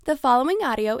The following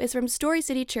audio is from Story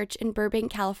City Church in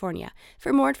Burbank, California.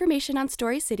 For more information on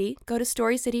Story City, go to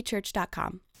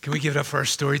storycitychurch.com. Can we give it up for our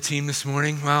story team this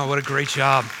morning? Wow, what a great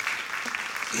job.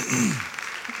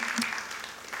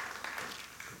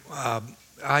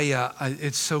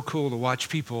 It's so cool to watch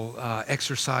people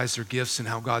exercise their gifts and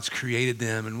how God's created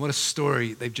them, and what a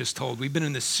story they've just told. We've been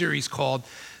in this series called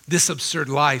This Absurd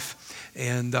Life,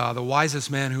 and the wisest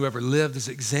man who ever lived is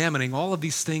examining all of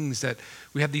these things that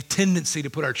we have the tendency to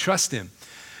put our trust in.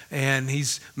 And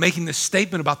he's making this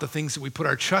statement about the things that we put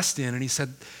our trust in, and he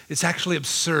said, it's actually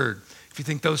absurd if you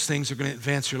think those things are going to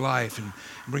advance your life and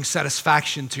bring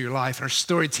satisfaction to your life. And our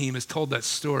story team has told that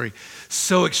story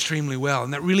so extremely well.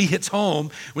 And that really hits home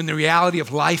when the reality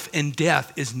of life and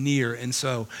death is near. And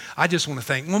so I just want to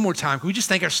thank, one more time, can we just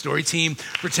thank our story team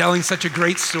for telling such a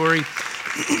great story?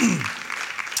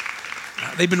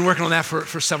 They've been working on that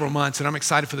for several months, and I'm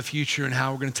excited for the future and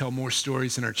how we're going to tell more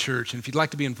stories in our church. And if you'd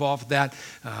like to be involved with that,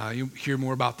 you'll hear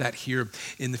more about that here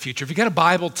in the future. If you got a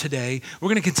Bible today, we're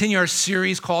going to continue our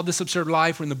series called This Absurd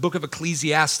Life. We're in the book of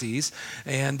Ecclesiastes,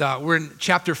 and we're in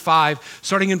chapter 5,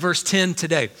 starting in verse 10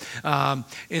 today.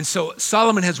 And so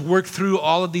Solomon has worked through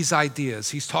all of these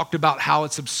ideas. He's talked about how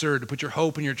it's absurd to put your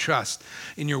hope and your trust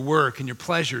in your work and your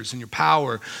pleasures and your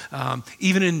power,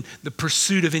 even in the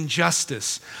pursuit of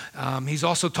injustice. He's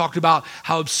also talked about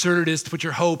how absurd it is to put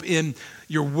your hope in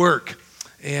your work.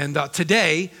 And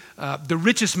today, the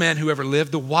richest man who ever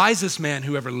lived, the wisest man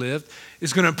who ever lived,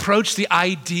 is going to approach the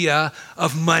idea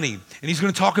of money. And he's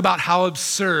going to talk about how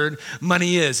absurd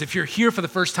money is. If you're here for the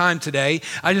first time today,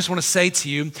 I just want to say to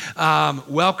you,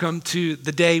 welcome to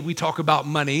the day we talk about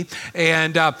money.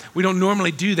 And we don't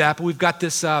normally do that, but we've got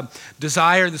this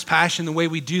desire, this passion, the way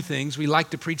we do things. We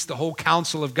like to preach the whole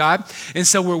counsel of God. And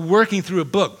so we're working through a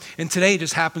book. And today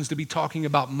just happens to be talking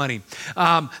about money.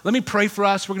 Let me pray for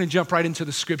us. We're going to jump right into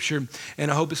the scripture, and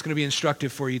I hope it's going to be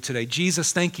instructive for you today.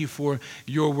 Jesus, thank you for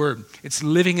your word. It's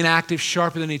living and active,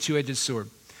 sharper than a two-edged sword,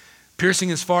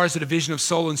 piercing as far as the division of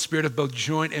soul and spirit, of both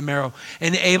joint and marrow,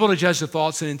 and able to judge the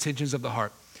thoughts and intentions of the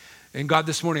heart. And God,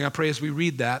 this morning, I pray as we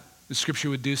read that, the scripture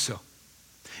would do so.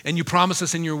 And you promise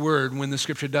us in your word, when the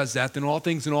scripture does that, then all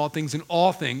things and all things and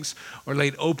all things are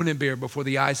laid open and bare before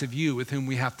the eyes of you with whom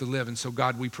we have to live. And so,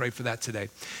 God, we pray for that today.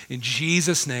 In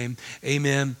Jesus' name,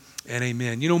 amen and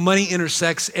amen. You know, money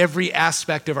intersects every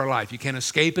aspect of our life. You can't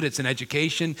escape it. It's in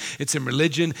education. It's in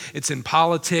religion. It's in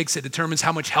politics. It determines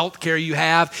how much health care you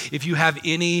have, if you have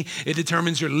any. It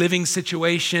determines your living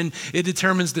situation. It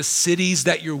determines the cities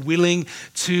that you're willing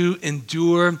to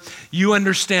endure. You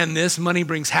understand this. Money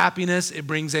brings happiness. It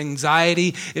brings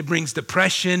anxiety. It brings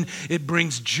depression. It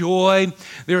brings joy.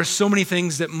 There are so many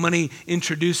things that money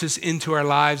introduces into our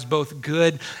lives, both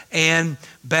good and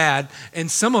bad. And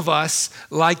some of us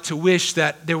like to wish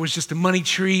that there was just a money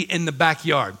tree in the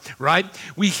backyard, right?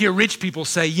 We hear rich people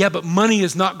say, yeah, but money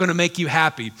is not going to make you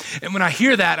happy. And when I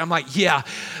hear that, I'm like, yeah,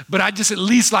 but I just at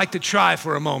least like to try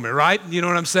for a moment, right? You know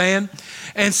what I'm saying?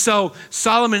 And so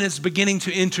Solomon is beginning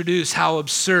to introduce how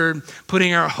absurd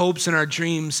putting our hopes and our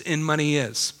dreams in money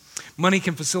is. Money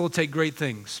can facilitate great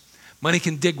things. Money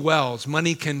can dig wells.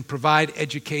 Money can provide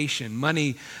education.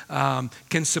 Money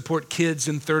can support kids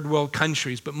in third world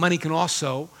countries. But money can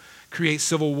also create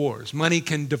civil wars. Money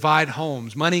can divide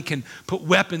homes. Money can put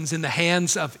weapons in the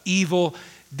hands of evil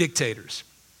dictators.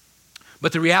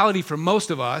 But the reality for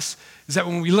most of us is that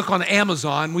when we look on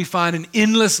Amazon, we find an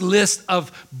endless list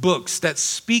of books that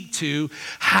speak to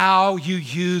how you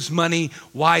use money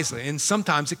wisely. And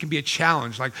sometimes it can be a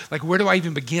challenge. Like where do I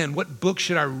even begin? What book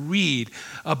should I read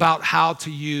about how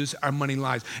to use our money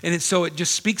lives? And so it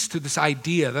just speaks to this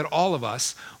idea that all of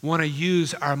us want to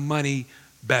use our money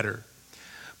better.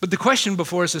 But the question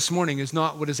before us this morning is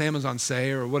not what does Amazon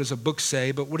say or what does a book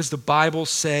say, but what does the Bible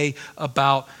say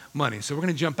about money? So we're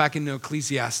going to jump back into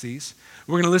Ecclesiastes.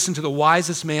 We're going to listen to the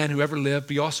wisest man who ever lived.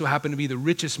 He also happened to be the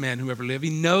richest man who ever lived. He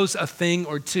knows a thing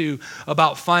or two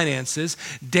about finances.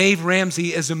 Dave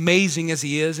Ramsey, as amazing as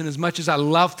he is, and as much as I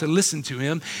love to listen to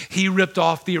him, he ripped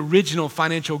off the original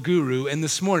financial guru. And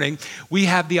this morning, we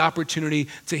have the opportunity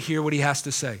to hear what he has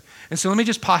to say. And so let me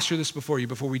just posture this before you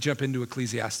before we jump into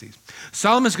Ecclesiastes.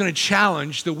 Solomon's going to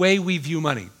challenge the way we view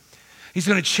money. He's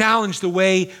going to challenge the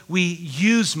way we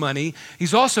use money.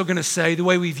 He's also going to say the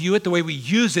way we view it, the way we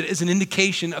use it is an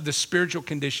indication of the spiritual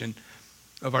condition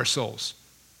of our souls.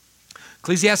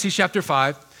 Ecclesiastes chapter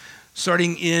 5,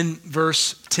 starting in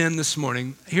verse 10 this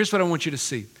morning. Here's what I want you to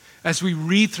see. As we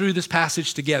read through this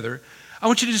passage together, I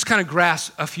want you to just kind of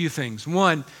grasp a few things.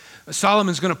 One,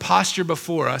 Solomon's going to posture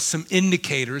before us some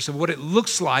indicators of what it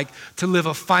looks like to live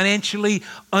a financially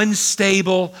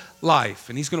unstable life.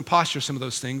 And he's going to posture some of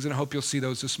those things, and I hope you'll see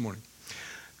those this morning.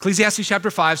 Ecclesiastes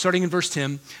chapter 5, starting in verse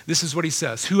 10, this is what he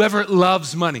says. Whoever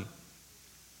loves money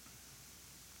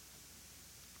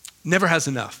never has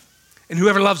enough. And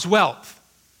whoever loves wealth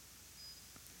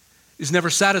is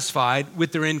never satisfied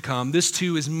with their income. This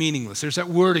too is meaningless. There's that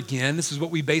word again. This is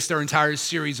what we based our entire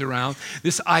series around.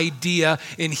 This idea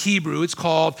in Hebrew, it's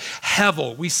called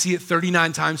hevel. We see it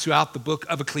 39 times throughout the book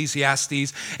of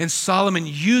Ecclesiastes. And Solomon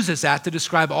uses that to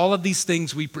describe all of these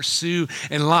things we pursue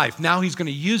in life. Now he's going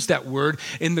to use that word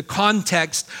in the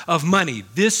context of money.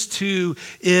 This too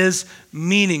is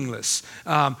meaningless.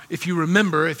 If you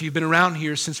remember, if you've been around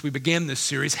here since we began this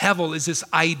series, hevel is this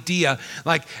idea,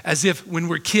 like as if when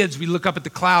we're kids, we look up at the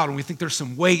cloud and we think there's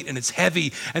some weight and it's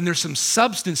heavy and there's some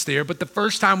substance there. But the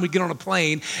first time we get on a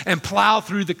plane and plow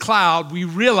through the cloud, we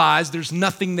realize there's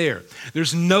nothing there.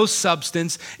 There's no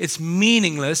substance. It's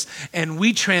meaningless. And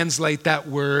we translate that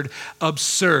word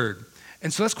absurd.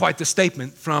 And so that's quite the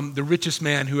statement from the richest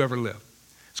man who ever lived.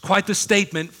 It's quite the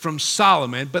statement from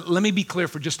Solomon. But let me be clear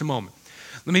for just a moment.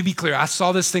 Let me be clear. I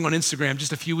saw this thing on Instagram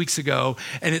just a few weeks ago,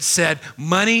 and it said,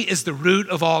 money is the root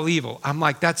of all evil. I'm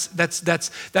like, that's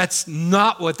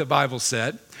not what the Bible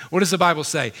said. What does the Bible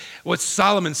say? What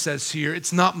Solomon says here,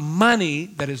 it's not money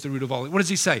that is the root of all evil. What does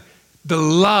he say? The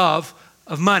love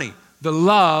of money, the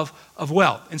love of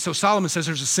wealth. And so Solomon says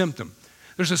there's a symptom.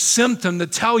 There's a symptom to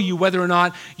tell you whether or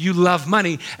not you love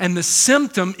money. And the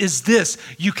symptom is this: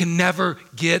 you can never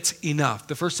get enough.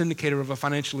 The first indicator of a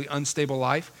financially unstable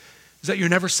life is that you're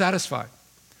never satisfied.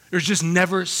 There just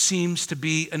never seems to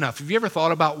be enough. Have you ever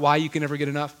thought about why you can never get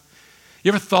enough?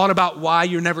 You ever thought about why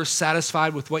you're never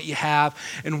satisfied with what you have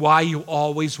and why you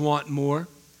always want more?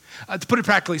 To put it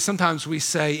practically, sometimes we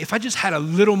say, if I just had a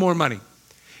little more money,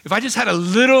 if I just had a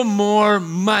little more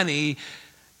money,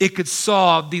 it could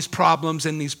solve these problems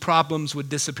and these problems would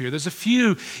disappear. There's a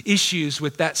few issues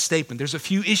with that statement. There's a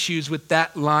few issues with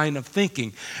that line of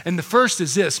thinking. And the first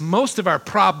is this: most of our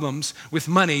problems with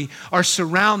money are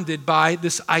surrounded by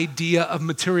this idea of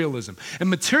materialism.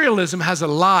 And materialism has a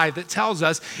lie that tells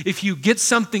us if you get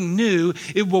something new,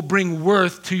 it will bring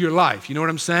worth to your life. You know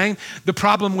what I'm saying? The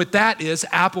problem with that is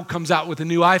Apple comes out with a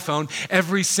new iPhone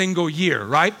every single year,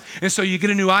 right? And so you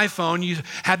get a new iPhone, you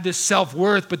have this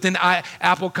self-worth, but then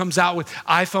Apple comes out with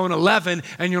iPhone 11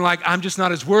 and you're like, I'm just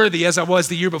not as worthy as I was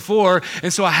the year before,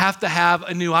 and so I have to have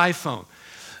a new iPhone.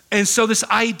 And so this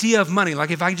idea of money,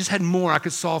 like if I just had more, I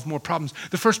could solve more problems.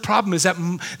 The first problem is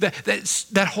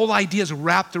that whole idea is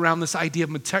wrapped around this idea of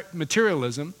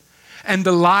materialism and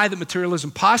the lie that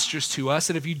materialism postures to us,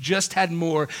 that if you just had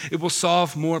more, it will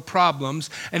solve more problems.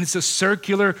 And it's a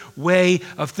circular way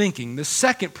of thinking. The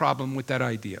second problem with that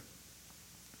idea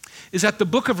is that the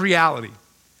book of reality,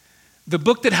 the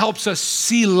book that helps us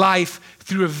see life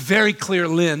through a very clear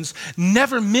lens,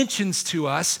 never mentions to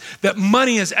us that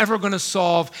money is ever going to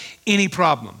solve any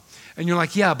problem. And you're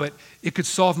like, yeah, but it could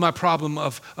solve my problem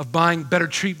of buying better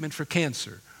treatment for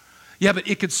cancer. Yeah, but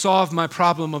it could solve my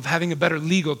problem of having a better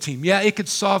legal team. Yeah, it could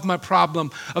solve my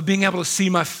problem of being able to see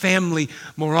my family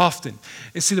more often.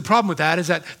 And see, the problem with that is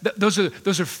that those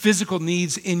are physical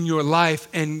needs in your life,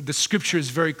 and the scripture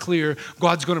is very clear.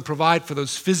 God's going to provide for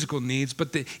those physical needs,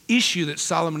 but the issue that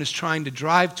Solomon is trying to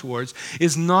drive towards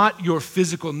is not your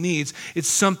physical needs. It's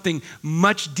something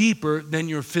much deeper than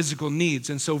your physical needs.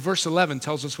 And so verse 11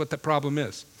 tells us what that problem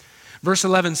is. Verse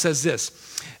 11 says this: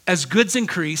 as goods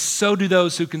increase, so do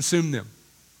those who consume them.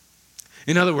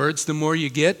 In other words, the more you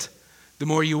get, the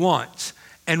more you want.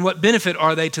 And what benefit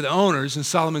are they to the owners? And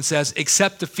Solomon says,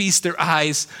 except to feast their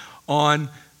eyes on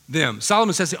them.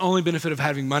 Solomon says the only benefit of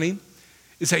having money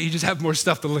is that you just have more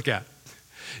stuff to look at.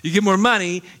 You get more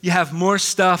money, you have more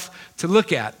stuff to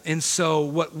look at. And so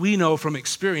what we know from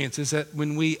experience is that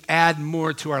when we add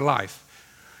more to our life,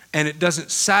 and it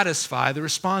doesn't satisfy, the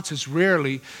response is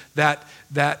rarely that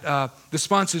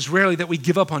we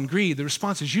give up on greed. The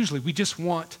response is usually we just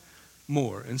want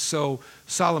more. And so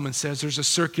Solomon says there's a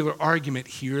circular argument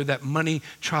here that money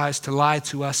tries to lie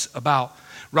to us about.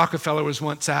 Rockefeller was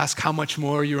once asked, how much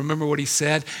more? You remember what he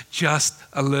said? Just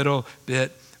a little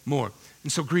bit more.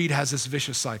 And so greed has this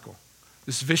vicious cycle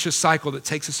that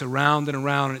takes us around and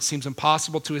around, and it seems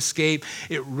impossible to escape.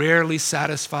 It rarely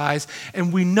satisfies.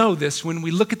 And we know this when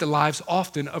we look at the lives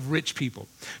often of rich people.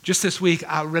 Just this week,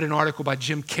 I read an article by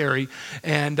Jim Carrey,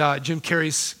 and Jim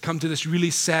Carrey's come to this really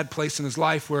sad place in his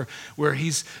life where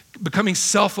he's becoming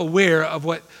self-aware of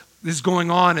what is going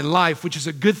on in life, which is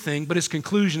a good thing, but his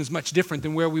conclusion is much different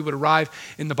than where we would arrive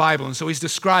in the Bible. And so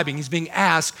he's being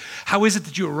asked, how is it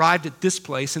that you arrived at this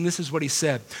place? And this is what he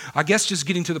said: I guess just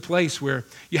getting to the place where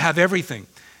you have everything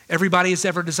everybody has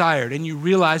ever desired, and you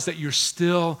realize that you're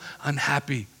still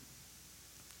unhappy.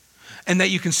 and that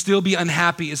you can still be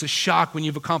unhappy is a shock when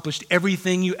you've accomplished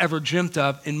everything you ever dreamt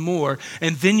of and more.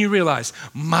 And then you realize,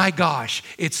 my gosh,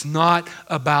 it's not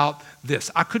about this.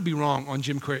 I could be wrong on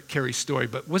Jim Carrey's story,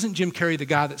 but wasn't Jim Carrey the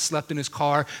guy that slept in his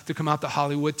car to come out to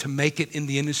Hollywood to make it in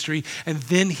the industry? And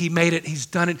then he made it, he's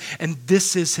done it, and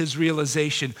this is his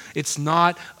realization. It's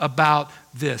not about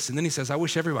this. And then he says, I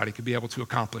wish everybody could be able to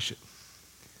accomplish it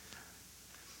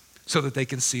so that they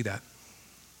can see that.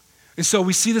 And so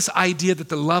we see this idea that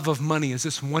the love of money is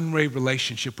this one-way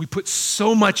relationship. We put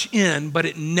so much in, but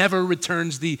it never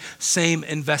returns the same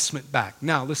investment back.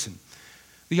 Now, listen,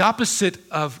 the opposite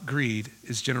of greed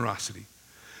is generosity.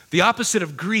 The opposite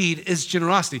of greed is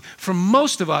generosity. For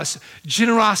most of us,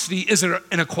 generosity is an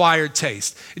acquired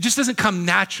taste. It just doesn't come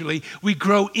naturally. We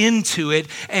grow into it,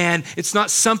 and it's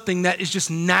not something that is just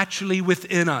naturally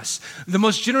within us. The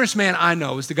most generous man I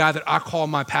know is the guy that I call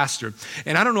my pastor.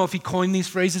 And I don't know if he coined these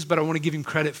phrases, but I want to give him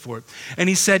credit for it. And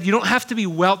he said, you don't have to be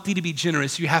wealthy to be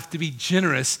generous. You have to be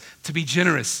generous to be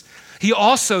generous. He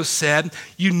also said,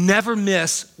 you never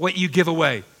miss what you give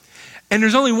away. And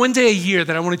there's only one day a year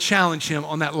that I want to challenge him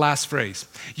on that last phrase.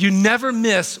 You never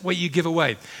miss what you give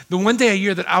away. The one day a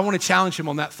year that I want to challenge him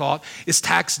on that thought is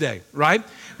tax day, right?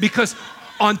 Because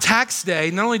on tax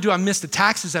day, not only do I miss the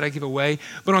taxes that I give away,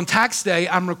 but on tax day,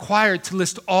 I'm required to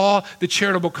list all the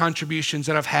charitable contributions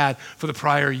that I've had for the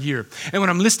prior year. And when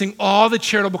I'm listing all the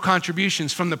charitable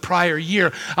contributions from the prior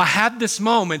year, I have this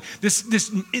moment,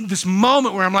 this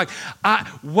moment where I'm like,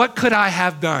 what could I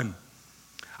have done?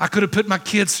 I could have put my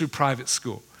kids through private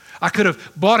school. I could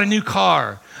have bought a new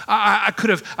car. I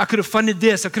could have funded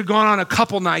this. I could have gone on a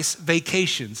couple nice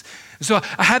vacations. And so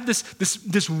I had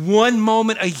this one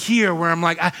moment a year where I'm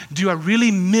like, do I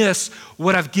really miss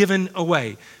what I've given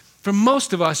away? For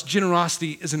most of us,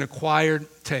 generosity is an acquired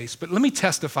taste. But let me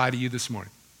testify to you this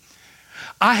morning.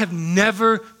 I have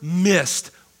never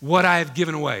missed what I have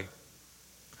given away.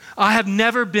 I have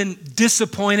never been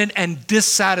disappointed and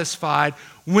dissatisfied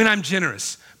when I'm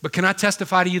generous. But can I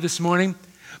testify to you this morning?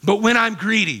 But when I'm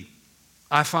greedy,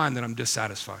 I find that I'm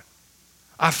dissatisfied.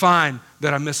 I find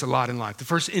that I miss a lot in life. The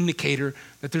first indicator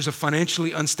that there's a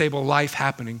financially unstable life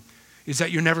happening is that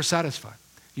you're never satisfied.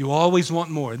 You always want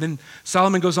more. Then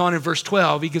Solomon goes on in verse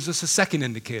 12, he gives us a second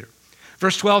indicator.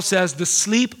 Verse 12 says, the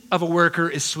sleep of a worker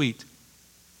is sweet,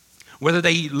 whether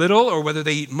they eat little or whether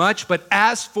they eat much. But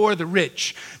as for the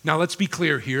rich, now let's be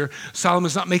clear here.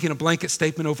 Solomon's not making a blanket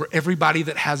statement over everybody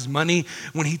that has money.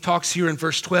 When he talks here in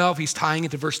verse 12, he's tying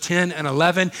it to verse 10 and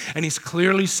 11, and he's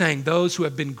clearly saying those who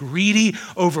have been greedy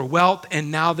over wealth and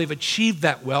now they've achieved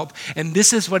that wealth. And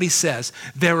this is what he says,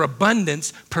 their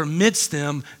abundance permits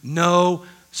them no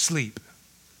sleep.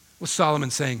 What's Solomon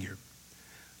saying here?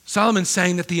 Solomon's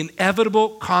saying that the inevitable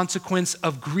consequence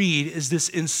of greed is this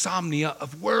insomnia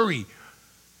of worry.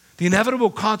 The inevitable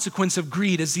consequence of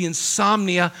greed is the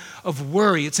insomnia of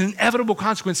worry. It's an inevitable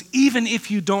consequence even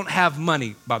if you don't have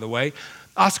money, by the way.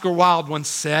 Oscar Wilde once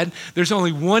said, there's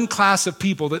only one class of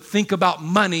people that think about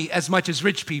money as much as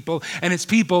rich people, and it's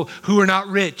people who are not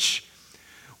rich.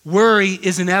 Worry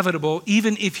is inevitable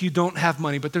even if you don't have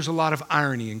money, but there's a lot of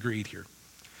irony in greed here.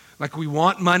 Like we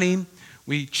want money,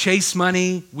 we chase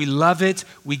money, we love it,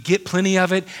 we get plenty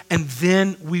of it, and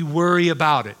then we worry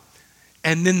about it.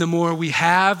 And then the more we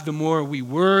have, the more we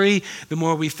worry, the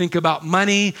more we think about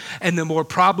money, and the more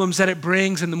problems that it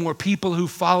brings, and the more people who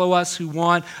follow us who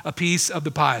want a piece of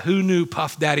the pie. Who knew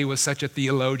Puff Daddy was such a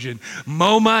theologian?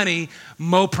 Mo money,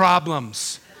 mo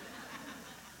problems.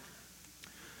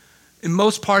 In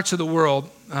most parts of the world,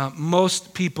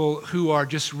 most people who are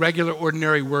just regular,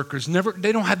 ordinary workers,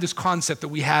 they don't have this concept that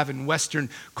we have in Western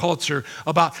culture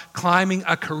about climbing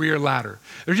a career ladder.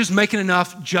 They're just making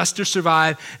enough just to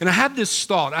survive. And I have this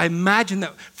thought. I imagine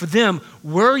that for them,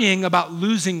 worrying about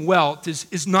losing wealth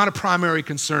is not a primary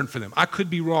concern for them. I could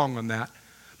be wrong on that.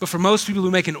 But for most people who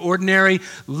make an ordinary,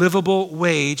 livable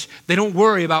wage, they don't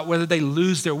worry about whether they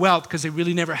lose their wealth because they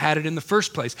really never had it in the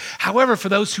first place. However, for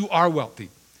those who are wealthy,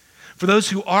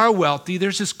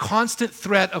 there's this constant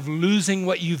threat of losing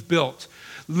what you've built,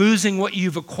 losing what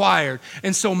you've acquired.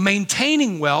 And so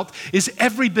maintaining wealth is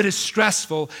every bit as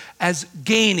stressful as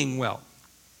gaining wealth.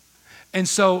 And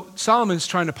so Solomon's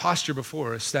trying to posture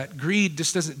before us that greed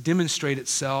just doesn't demonstrate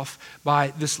itself by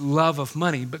this love of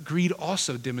money, but greed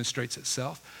also demonstrates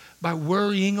itself by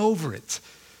worrying over it.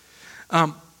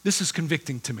 This is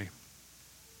convicting to me.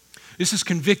 This is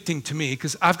convicting to me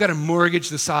because I've got a mortgage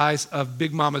the size of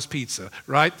Big Mama's Pizza,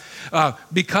 right?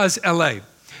 Because LA.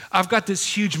 I've got this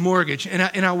huge mortgage and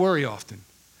I worry often.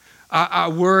 I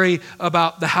worry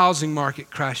about the housing market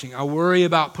crashing. I worry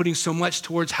about putting so much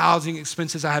towards housing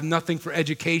expenses. I have nothing for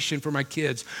education for my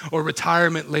kids or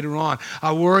retirement later on.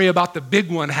 I worry about the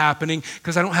big one happening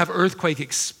because I don't have earthquake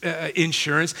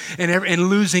insurance and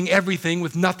losing everything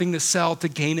with nothing to sell to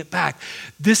gain it back.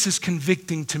 This is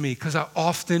convicting to me because I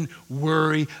often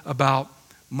worry about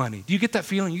money. Do you get that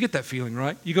feeling? You get that feeling,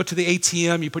 right? You go to the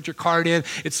ATM, you put your card in,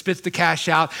 it spits the cash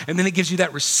out, and then it gives you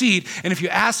that receipt. And if you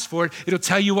ask for it, it'll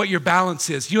tell you what your balance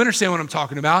is. You understand what I'm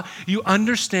talking about? You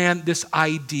understand this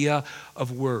idea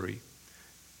of worry.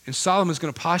 And Solomon's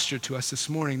going to posture to us this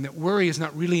morning that worry is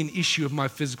not really an issue of my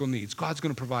physical needs. God's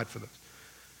going to provide for those.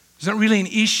 It's not really an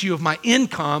issue of my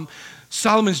income.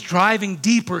 Solomon's driving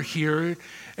deeper here,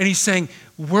 and he's saying,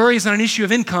 worry is not an issue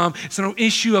of income. It's not an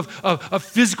issue of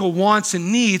physical wants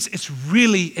and needs. It's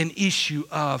really an issue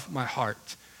of my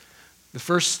heart. The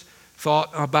first thought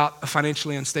about a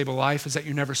financially unstable life is that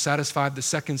you're never satisfied. The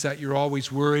second is that you're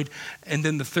always worried. And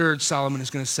then the third, Solomon is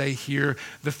going to say here,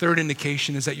 the third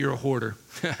indication is that you're a hoarder.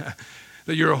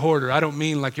 That you're a hoarder. I don't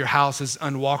mean like your house is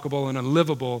unwalkable and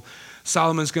unlivable.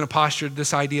 Solomon's going to posture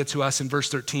this idea to us in verse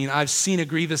 13. I've seen a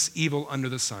grievous evil under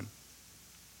the sun.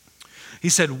 He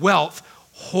said, wealth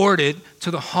hoarded to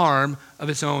the harm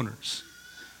of its owners.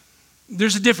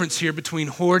 There's a difference here between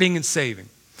hoarding and saving.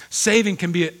 Saving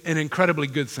can be an incredibly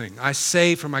good thing. I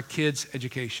save for my kids'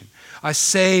 education. I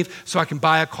save so I can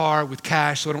buy a car with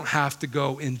cash so I don't have to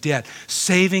go in debt.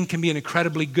 Saving can be an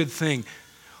incredibly good thing.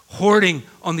 Hoarding,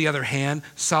 on the other hand,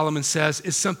 Solomon says,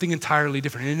 is something entirely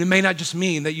different. And it may not just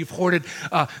mean that you've hoarded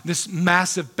this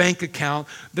massive bank account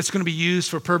that's going to be used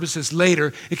for purposes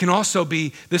later. It can also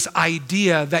be this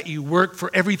idea that you work for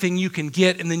everything you can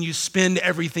get and then you spend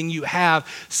everything you have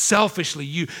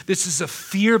selfishly. This is a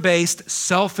fear-based,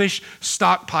 selfish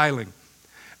stockpiling.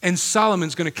 And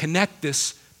Solomon's going to connect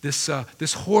this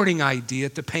hoarding idea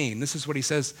to pain. This is what he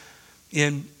says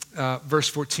in verse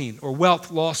 14, or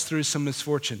wealth lost through some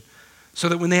misfortune, so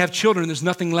that when they have children, there's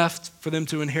nothing left for them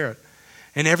to inherit.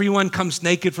 And everyone comes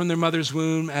naked from their mother's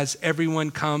womb, as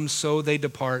everyone comes, so they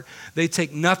depart. They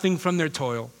take nothing from their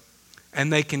toil,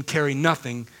 and they can carry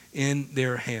nothing in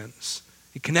their hands.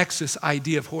 He connects this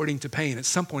idea of hoarding to pain. At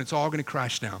some point, it's all going to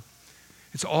crash down.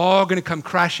 It's all going to come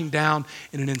crashing down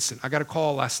in an instant. I got a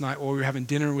call last night while we were having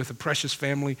dinner with a precious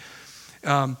family.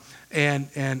 And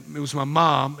it was my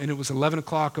mom, and it was 11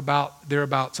 o'clock about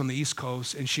thereabouts on the East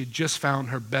Coast, and she had just found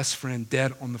her best friend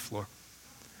dead on the floor.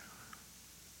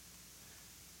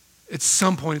 At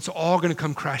some point, it's all going to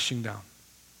come crashing down.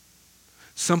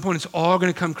 At some point, it's all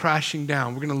going to come crashing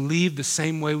down. We're going to leave the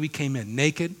same way we came in,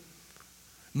 naked,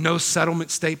 no settlement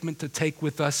statement to take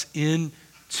with us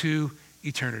into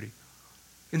eternity.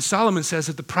 And Solomon says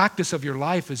that the practice of your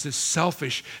life is this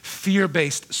selfish,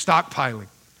 fear-based stockpiling.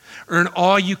 Earn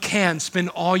all you can, spend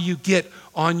all you get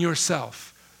on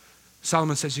yourself.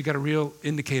 Solomon says you got a real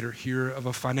indicator here of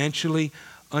a financially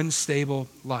unstable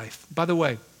life. By the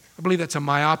way, I believe that's a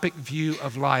myopic view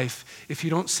of life if you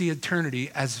don't see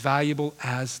eternity as valuable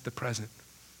as the present.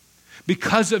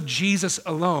 Because of Jesus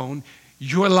alone,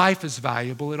 your life is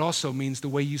valuable. It also means the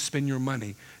way you spend your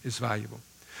money is valuable.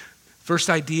 First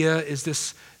idea is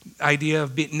this idea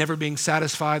of never being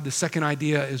satisfied. The second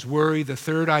idea is worry. The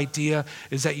third idea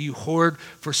is that you hoard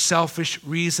for selfish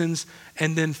reasons.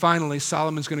 And then finally,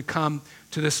 Solomon's going to come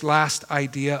to this last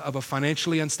idea of a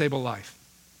financially unstable life.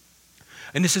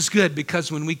 And this is good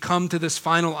because when we come to this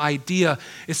final idea,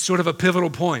 it's sort of a pivotal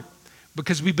point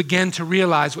because we begin to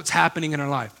realize what's happening in our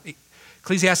life.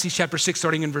 Ecclesiastes chapter 6,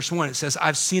 starting in verse 1, it says,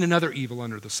 I've seen another evil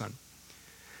under the sun,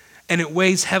 and it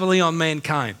weighs heavily on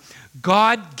mankind.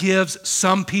 God gives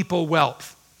some people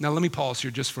wealth. Now let me pause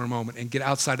here just for a moment and get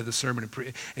outside of the sermon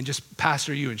and just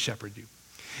pastor you and shepherd you.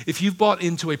 If you've bought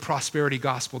into a prosperity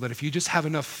gospel that if you just have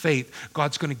enough faith,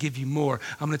 God's going to give you more,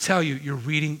 I'm going to tell you, you're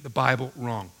reading the Bible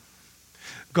wrong.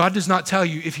 God does not tell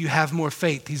you if you have more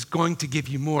faith, he's going to give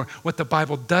you more. What the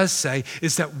Bible does say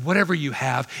is that whatever you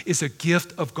have is a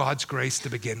gift of God's grace to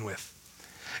begin with.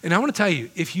 And I want to tell you,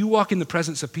 if you walk in the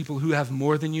presence of people who have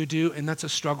more than you do, and that's a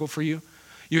struggle for you,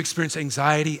 you experience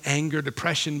anxiety, anger,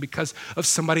 depression because of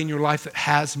somebody in your life that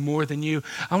has more than you.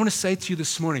 I want to say to you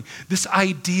this morning, this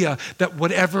idea that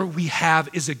whatever we have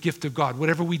is a gift of God,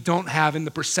 whatever we don't have in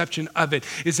the perception of it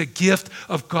is a gift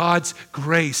of God's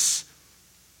grace.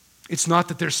 It's not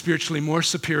that they're spiritually more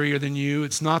superior than you.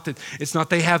 It's not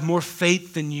they have more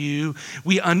faith than you.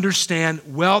 We understand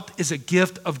wealth is a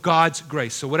gift of God's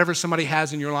grace. So whatever somebody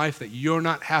has in your life that you're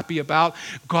not happy about,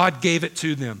 God gave it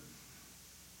to them.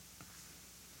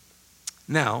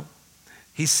 Now,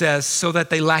 he says, so that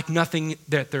they lack nothing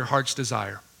that their hearts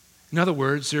desire. In other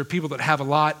words, there are people that have a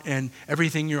lot and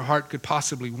everything your heart could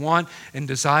possibly want and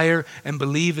desire and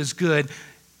believe is good.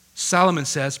 Solomon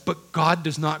says, but God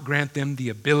does not grant them the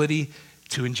ability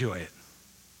to enjoy it.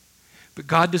 But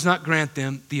God does not grant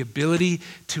them the ability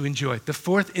to enjoy it. The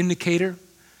fourth indicator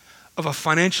of a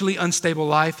financially unstable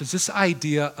life is this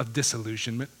idea of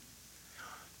disillusionment.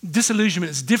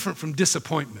 Disillusionment is different from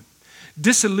disappointment.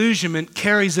 Disillusionment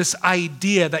carries this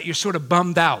idea that you're sort of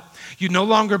bummed out. You no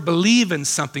longer believe in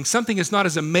something. Something is not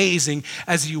as amazing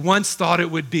as you once thought it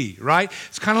would be, right?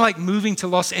 It's kind of like moving to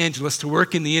Los Angeles to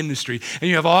work in the industry. And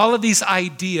you have all of these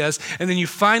ideas, and then you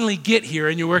finally get here,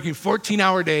 and you're working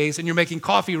 14-hour days, and you're making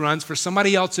coffee runs for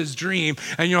somebody else's dream,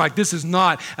 and you're like, this is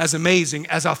not as amazing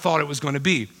as I thought it was going to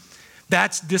be.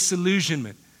 That's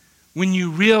disillusionment. When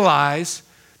you realize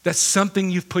that something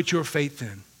you've put your faith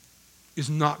in is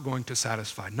not going to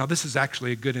satisfy. Now, this is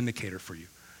actually a good indicator for you.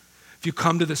 If you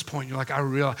come to this point, you're like, I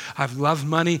realize I've loved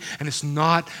money and it's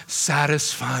not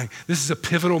satisfying. This is a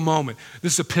pivotal moment.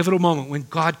 This is a pivotal moment when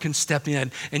God can step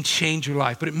in and change your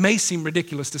life. But it may seem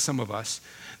ridiculous to some of us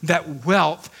that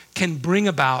wealth can bring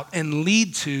about and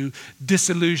lead to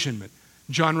disillusionment.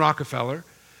 John Rockefeller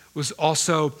was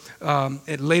also,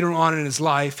 later on in his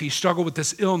life, he struggled with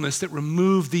this illness that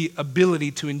removed the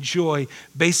ability to enjoy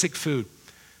basic food.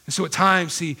 And so at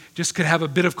times he just could have a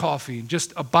bit of coffee, and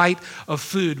just a bite of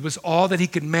food was all that he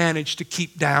could manage to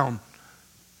keep down.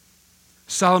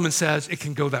 Solomon says it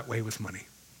can go that way with money.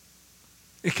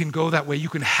 It can go that way. You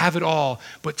can have it all,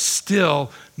 but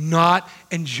still not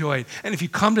enjoy it. And if you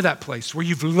come to that place where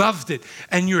you've loved it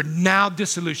and you're now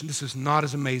disillusioned, this is not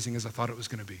as amazing as I thought it was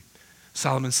going to be.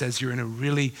 Solomon says you're in a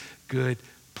really good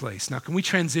place. Now, can we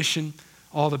transition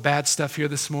all the bad stuff here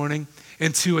this morning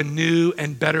into a new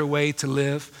and better way to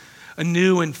live, a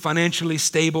new and financially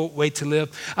stable way to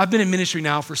live? I've been in ministry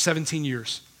now for 17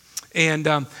 years. And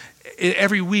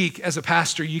every week as a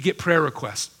pastor, you get prayer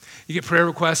requests. You get prayer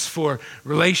requests for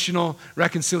relational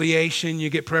reconciliation. You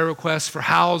get prayer requests for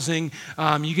housing.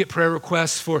 You get prayer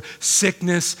requests for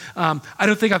sickness. I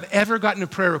don't think I've ever gotten a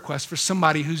prayer request for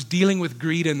somebody who's dealing with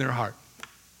greed in their heart.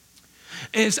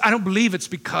 I don't believe it's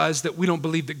because that we don't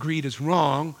believe that greed is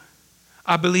wrong.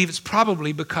 I believe it's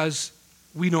probably because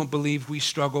we don't believe we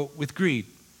struggle with greed.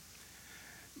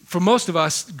 For most of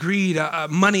us, greed,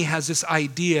 money has this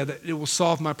idea that it will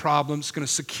solve my problems. It's going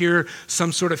to secure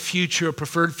some sort of future, a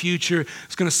preferred future.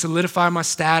 It's going to solidify my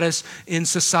status in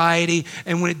society.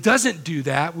 And when it doesn't do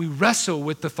that, we wrestle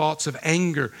with the thoughts of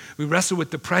anger. We wrestle with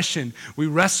depression. We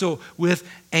wrestle with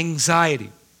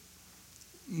anxiety.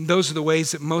 Those are the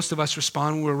ways that most of us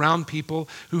respond when we're around people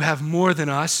who have more than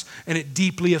us, and it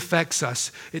deeply affects us.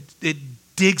 It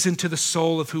digs into the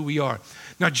soul of who we are.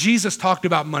 Now, Jesus talked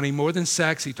about money more than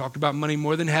sex. He talked about money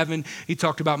more than heaven. He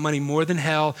talked about money more than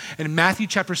hell. And in Matthew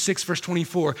chapter 6, verse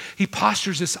 24, he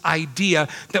postures this idea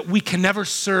that we can never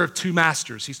serve two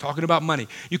masters. He's talking about money.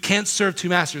 You can't serve two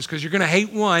masters because you're going to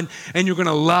hate one and you're going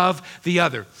to love the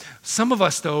other. Some of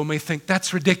us, though, may think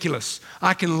that's ridiculous.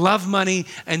 I can love money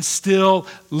and still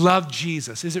love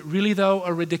Jesus. Is it really, though,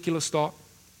 a ridiculous thought?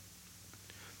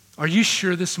 Are you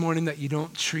sure this morning that you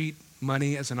don't treat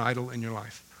money as an idol in your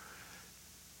life?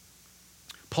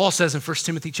 Paul says in 1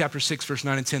 Timothy chapter 6, verse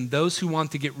 9 and 10, those who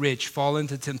want to get rich fall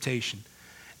into temptation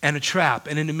and a trap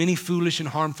and into many foolish and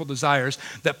harmful desires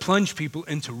that plunge people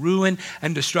into ruin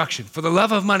and destruction. For the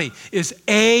love of money is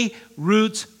a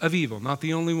root of evil, not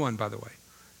the only one, by the way.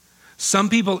 Some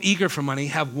people eager for money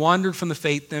have wandered from the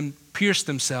faith and pierced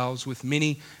themselves with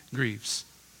many griefs.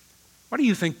 Why do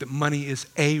you think that money is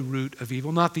a root of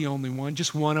evil? Not the only one,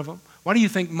 just one of them. Why do you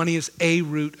think money is a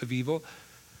root of evil?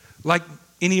 Like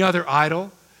any other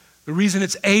idol, the reason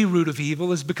it's a root of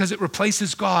evil is because it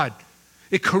replaces God.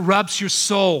 It corrupts your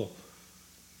soul.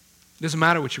 It doesn't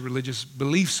matter what your religious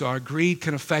beliefs are. Greed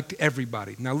can affect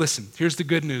everybody. Now listen, here's the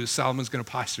good news Solomon's going to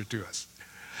posture to us.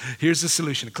 Here's the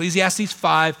solution. Ecclesiastes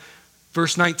 5,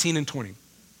 verse 19 and 20.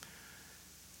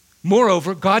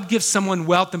 Moreover, God gives someone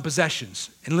wealth and possessions.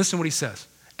 And listen to what he says.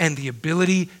 And the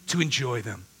ability to enjoy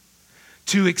them,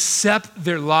 to accept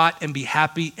their lot and be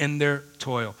happy in their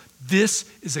toil. This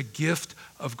is a gift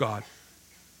of God.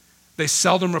 They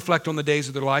seldom reflect on the days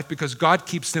of their life because God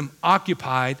keeps them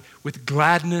occupied with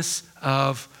gladness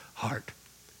of heart.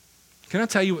 Can I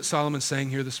tell you what Solomon's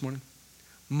saying here this morning?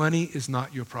 Money is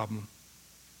not your problem.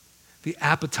 The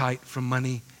appetite for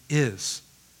money is.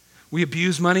 We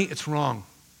abuse money, it's wrong.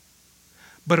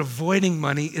 But avoiding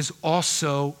money is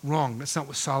also wrong. That's not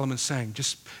what Solomon's saying.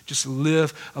 Just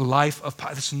live a life of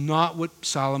poverty. That's not what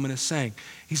Solomon is saying.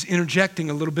 He's interjecting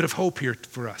a little bit of hope here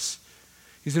for us.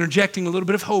 He's interjecting a little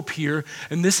bit of hope here,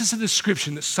 and this is a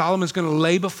description that Solomon's going to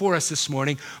lay before us this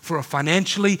morning for a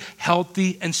financially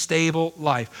healthy and stable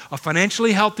life. A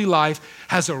financially healthy life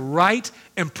has a right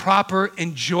and proper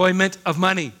enjoyment of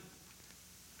money.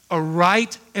 A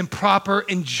right and proper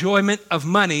enjoyment of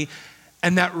money,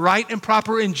 and that right and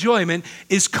proper enjoyment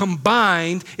is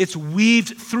combined, it's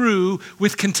weaved through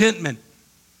with contentment.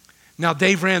 Now,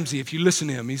 Dave Ramsey, if you listen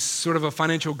to him, he's sort of a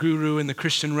financial guru in the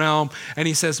Christian realm, and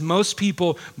he says most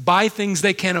people buy things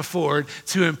they can't afford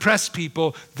to impress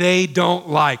people they don't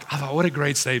like. I thought, what a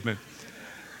great statement.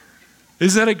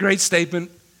 Isn't that a great statement?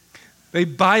 They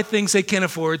buy things they can't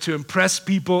afford to impress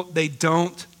people they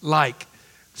don't like.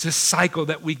 It's a cycle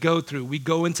that we go through. We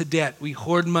go into debt. We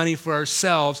hoard money for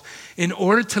ourselves in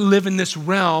order to live in this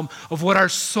realm of what our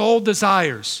soul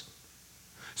desires.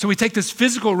 So we take this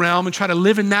physical realm and try to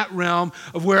live in that realm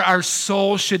of where our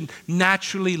soul should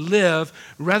naturally live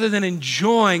rather than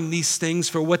enjoying these things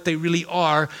for what they really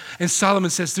are. And Solomon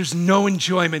says there's no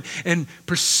enjoyment in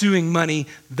pursuing money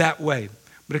that way.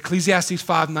 But Ecclesiastes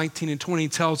 5:19 and 20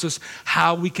 tells us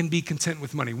how we can be content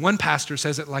with money. One pastor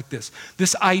says it like this.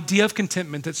 This idea of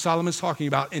contentment that Solomon's talking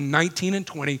about in 19 and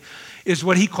 20 is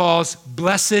what he calls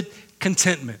blessed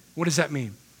contentment. What does that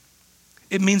mean?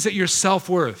 It means that your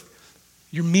self-worth,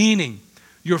 your meaning,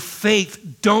 your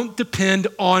faith don't depend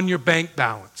on your bank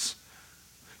balance.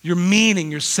 Your meaning,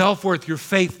 your self-worth, your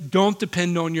faith don't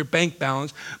depend on your bank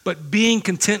balance, but being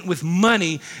content with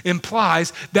money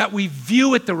implies that we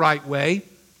view it the right way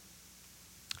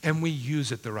and we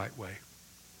use it the right way.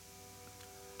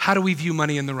 How do we view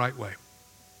money in the right way?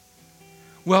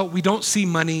 Well, we don't see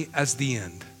money as the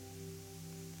end.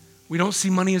 We don't see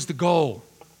money as the goal.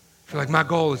 Like, my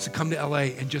goal is to come to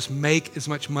LA and just make as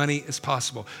much money as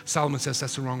possible. Solomon says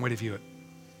that's the wrong way to view it.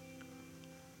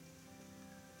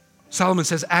 Solomon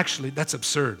says, actually, that's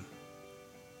absurd.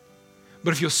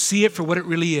 But if you'll see it for what it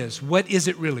really is, what is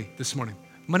it really this morning?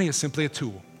 Money is simply a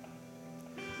tool.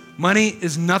 Money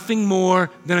is nothing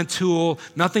more than a tool,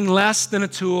 nothing less than a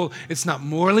tool. It's not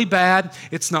morally bad.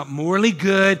 It's not morally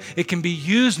good. It can be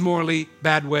used morally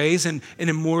bad ways and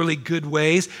in morally good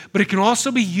ways, but it can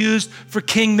also be used for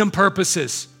kingdom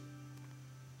purposes.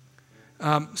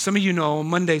 Some of you know on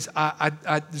Mondays,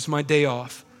 this is my day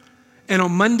off. And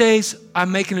on Mondays, I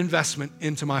make an investment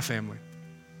into my family.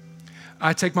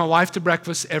 I take my wife to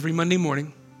breakfast every Monday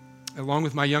morning, along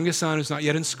with my youngest son who's not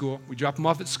yet in school. We drop him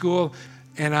off at school,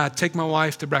 and I take my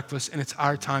wife to breakfast, and it's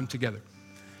our time together.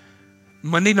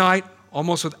 Monday night,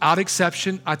 almost without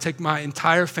exception, I take my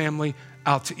entire family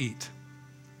out to eat.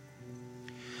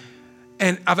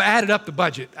 And I've added up the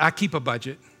budget. I keep a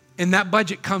budget, and that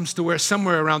budget comes to where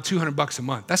somewhere around $200 a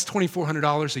month. That's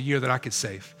 $2,400 a year that I could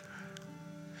save.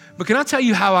 But can I tell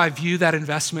you how I view that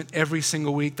investment every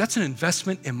single week? That's an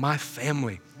investment in my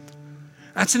family.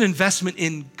 That's an investment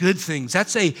in good things.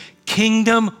 That's a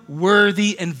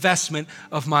kingdom-worthy investment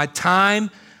of my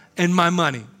time and my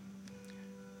money.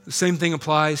 The same thing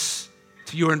applies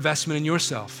to your investment in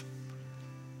yourself,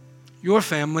 your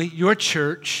family, your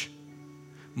church.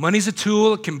 Money's a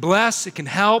tool. It can bless. It can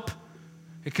help.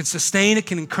 It can sustain. It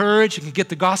can encourage. It can get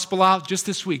the gospel out. Just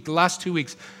this week, the last 2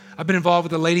 weeks, I've been involved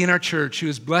with a lady in our church who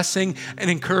is blessing and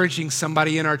encouraging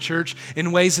somebody in our church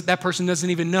in ways that that person doesn't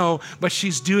even know, but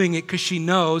she's doing it because she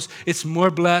knows it's more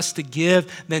blessed to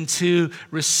give than to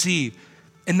receive.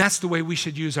 And that's the way we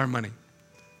should use our money.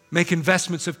 Make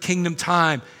investments of kingdom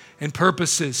time and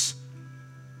purposes.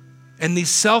 And these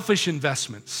selfish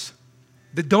investments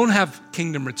that don't have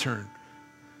kingdom return,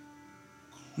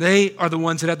 they are the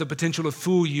ones that have the potential to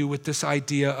fool you with this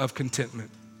idea of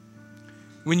contentment.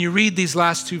 When you read these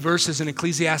last two verses in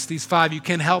Ecclesiastes 5, you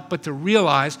can't help but to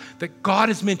realize that God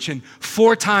is mentioned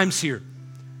 4 times here.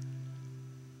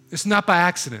 It's not by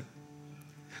accident.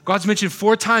 God's mentioned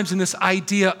 4 times in this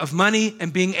idea of money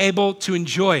and being able to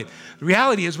enjoy it. The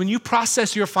reality is when you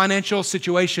process your financial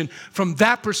situation from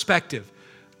that perspective,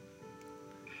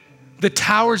 the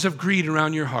towers of greed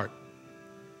around your heart,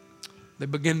 they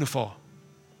begin to fall.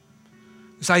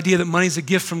 This idea that money is a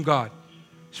gift from God.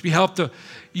 It should be helped to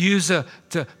use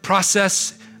to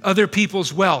process other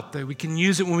people's wealth. That we can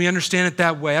use it when we understand it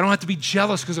that way. I don't have to be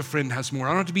jealous because a friend has more.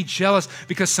 I don't have to be jealous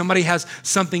because somebody has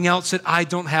something else that I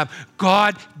don't have.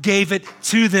 God gave it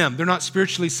to them. They're not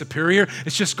spiritually superior.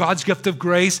 It's just God's gift of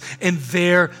grace in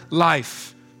their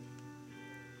life.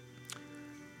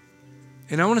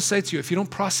 And I want to say to you, if you don't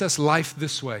process life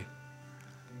this way,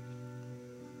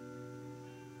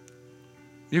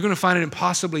 you're going to find it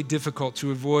impossibly difficult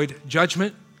to avoid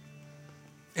judgment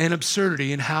and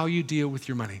absurdity in how you deal with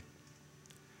your money.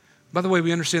 By the way,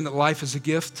 we understand that life is a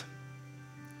gift.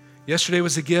 Yesterday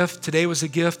was a gift. Today was a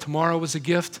gift. Tomorrow was a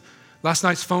gift. Last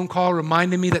night's phone call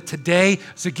reminded me that today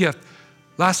is a gift.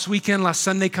 Last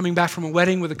Sunday, coming back from a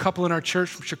wedding with a couple in our church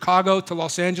from Chicago to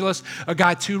Los Angeles, a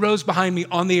guy 2 rows behind me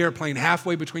on the airplane,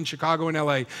 halfway between Chicago and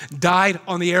LA, died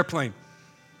on the airplane.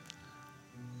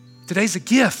 Today's a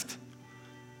gift.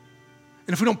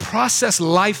 And if we don't process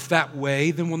life that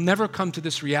way, then we'll never come to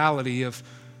this reality of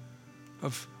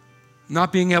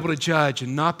not being able to judge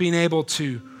and not being able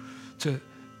to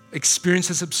experience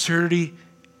this absurdity,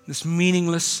 this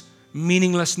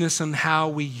meaninglessness on how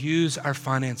we use our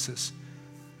finances.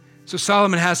 So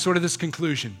Solomon has sort of this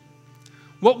conclusion.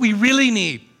 What we really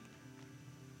need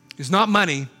is not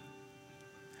money.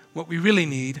 What we really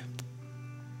need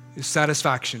is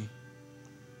satisfaction.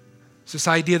 It's this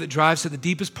idea that drives to the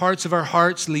deepest parts of our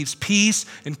hearts, leaves peace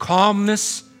and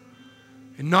calmness,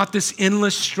 and not this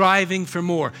endless striving for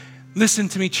more. Listen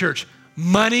to me, church.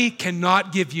 Money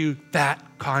cannot give you that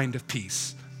kind of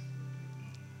peace.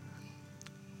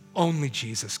 Only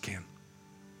Jesus can.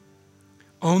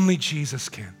 Only Jesus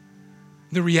can.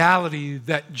 The reality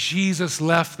that Jesus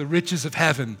left the riches of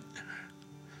heaven,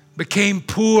 became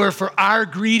poor for our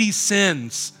greedy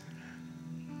sins,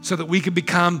 so that we could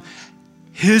become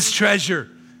His treasure.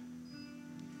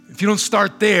 If you don't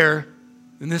start there,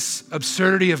 then this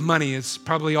absurdity of money is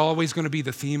probably always going to be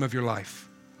the theme of your life.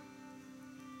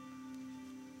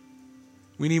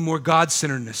 We need more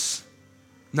God-centeredness,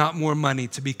 not more money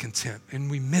to be content. And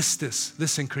we miss this.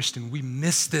 Listen, Christian, we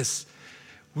miss this.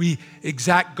 We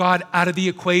exact God out of the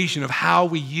equation of how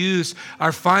we use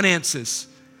our finances,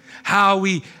 how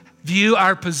we view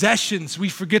our possessions. We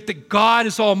forget that God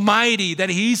is almighty, that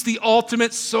He's the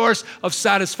ultimate source of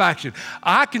satisfaction.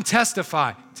 I can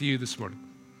testify to you this morning.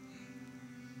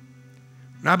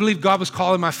 And I believe God was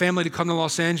calling my family to come to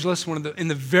Los Angeles. In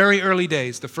the very early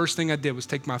days, the first thing I did was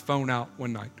take my phone out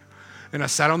one night. And I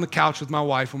sat on the couch with my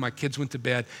wife when my kids went to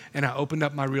bed, and I opened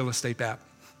up my real estate app.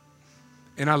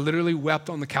 And I literally wept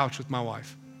on the couch with my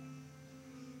wife.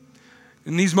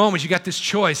 In these moments, you got this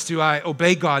choice. Do I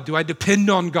obey God? Do I depend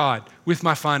on God with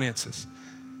my finances?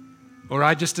 Or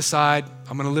I just decide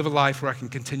I'm going to live a life where I can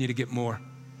continue to get more.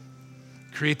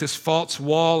 Create this false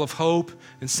wall of hope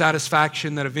and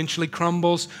satisfaction that eventually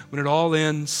crumbles when it all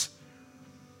ends.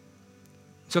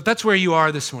 So if that's where you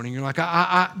are this morning, you're like,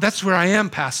 that's where I am,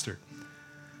 Pastor.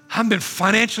 I've been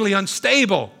financially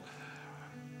unstable.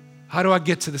 How do I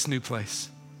get to this new place?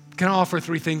 Can I offer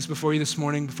 3 things before you this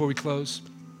morning before we close?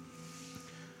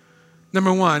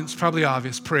 Number 1, it's probably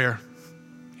obvious, prayer.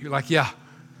 You're like, yeah.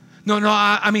 No,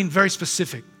 I mean very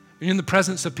specific. You're in the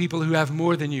presence of people who have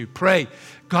more than you. Pray.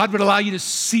 God would allow you to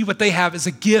see what they have as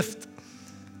a gift.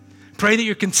 Pray that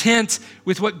you're content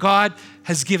with what God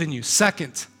has given you.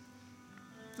 Second,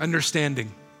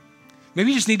 understanding. Maybe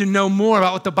you just need to know more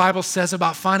about what the Bible says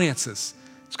about finances.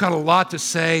 It's got a lot to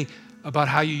say about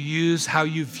how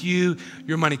you view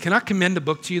your money. Can I commend a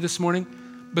book to you this morning?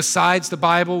 Besides the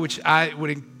Bible, which I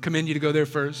would commend you to go there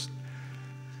first.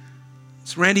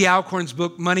 It's Randy Alcorn's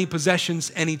book, Money, Possessions,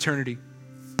 and Eternity.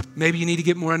 Maybe you need to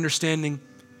get more understanding.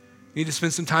 You need to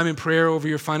spend some time in prayer over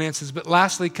your finances. But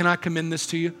lastly, can I commend this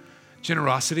to you?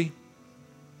 Generosity.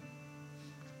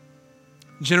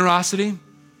 Generosity.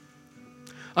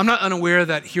 I'm not unaware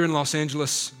that here in Los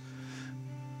Angeles,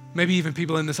 maybe even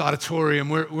people in this auditorium,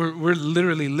 we're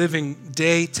literally living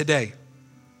day to day,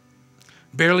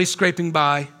 barely scraping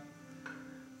by.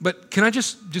 But can I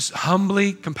just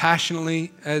humbly,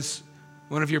 compassionately, as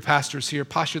one of your pastors here,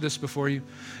 posture this before you?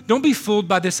 Don't be fooled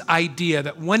by this idea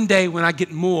that one day when I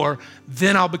get more,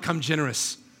 then I'll become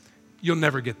generous. You'll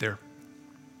never get there.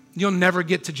 You'll never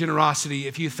get to generosity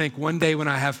if you think one day when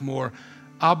I have more,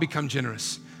 I'll become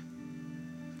generous.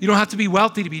 You don't have to be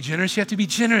wealthy to be generous. You have to be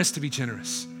generous to be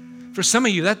generous. For some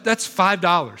of you, that's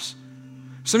 $5.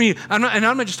 Some of you, I'm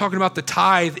not just talking about the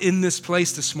tithe in this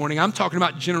place this morning. I'm talking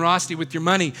about generosity with your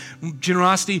money,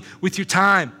 generosity with your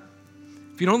time.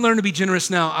 If you don't learn to be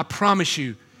generous now, I promise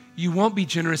you, you won't be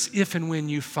generous if and when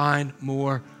you find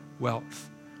more wealth.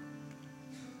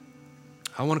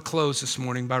 I want to close this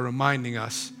morning by reminding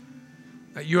us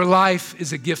that your life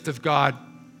is a gift of God,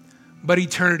 but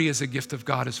eternity is a gift of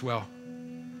God as well.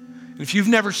 And if you've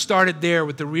never started there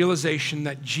with the realization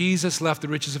that Jesus left the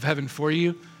riches of heaven for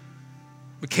you,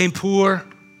 became poor,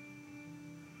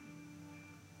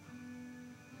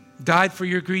 died for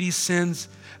your greedy sins,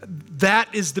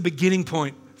 that is the beginning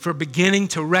point for beginning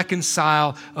to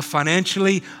reconcile a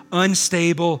financially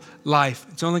unstable life.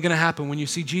 It's only going to happen when you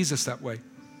see Jesus that way.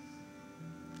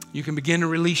 You can begin to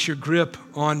release your grip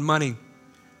on money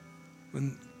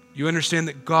when you understand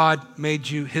that God made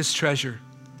you His treasure.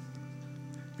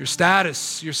 Your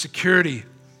status, your security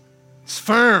is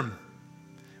firm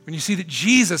when you see that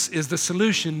Jesus is the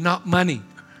solution, not money.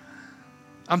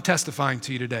 I'm testifying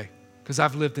to you today because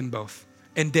I've lived in both.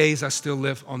 And days I still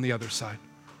live on the other side.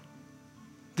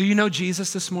 Do you know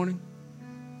Jesus this morning?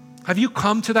 Have you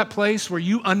come to that place where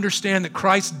you understand that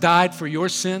Christ died for your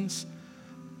sins?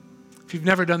 If you've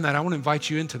never done that, I want to invite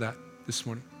you into that this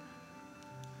morning.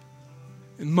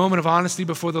 In a moment of honesty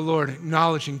before the Lord,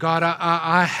 acknowledging, God,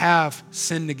 I have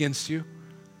sinned against you.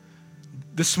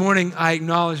 This morning, I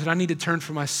acknowledge that I need to turn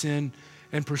from my sin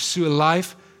and pursue a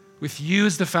life with you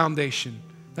as the foundation.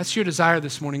 That's your desire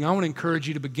this morning. I want to encourage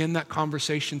you to begin that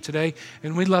conversation today,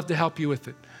 and we'd love to help you with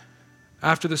it.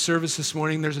 After the service this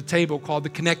morning, there's a table called the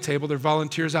Connect table. There are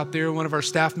volunteers out there. One of our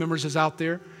staff members is out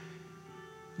there.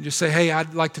 And just say, hey,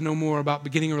 I'd like to know more about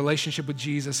beginning a relationship with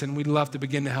Jesus, and we'd love to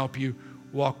begin to help you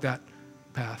walk that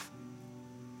path.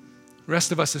 The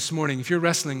rest of us this morning, if you're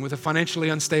wrestling with a financially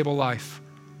unstable life,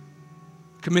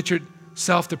 commit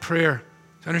yourself to prayer,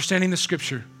 to understanding the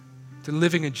Scripture, to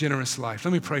living a generous life.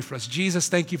 Let me pray for us. Jesus,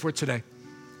 thank you for today.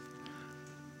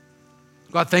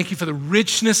 God, thank you for the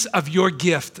richness of your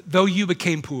gift, though you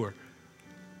became poor.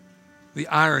 The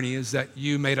irony is that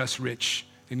you made us rich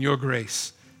in your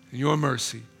grace, in your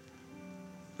mercy.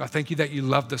 God, thank you that you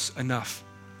loved us enough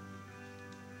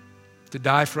to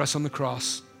die for us on the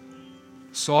cross,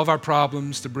 solve our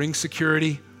problems, to bring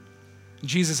security.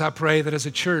 Jesus, I pray that as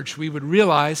a church, we would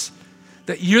realize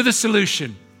that you're the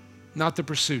solution, not the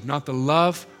pursuit, not the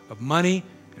love of money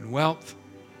and wealth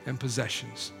and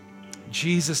possessions. In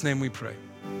Jesus' name we pray.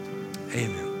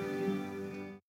 Amen.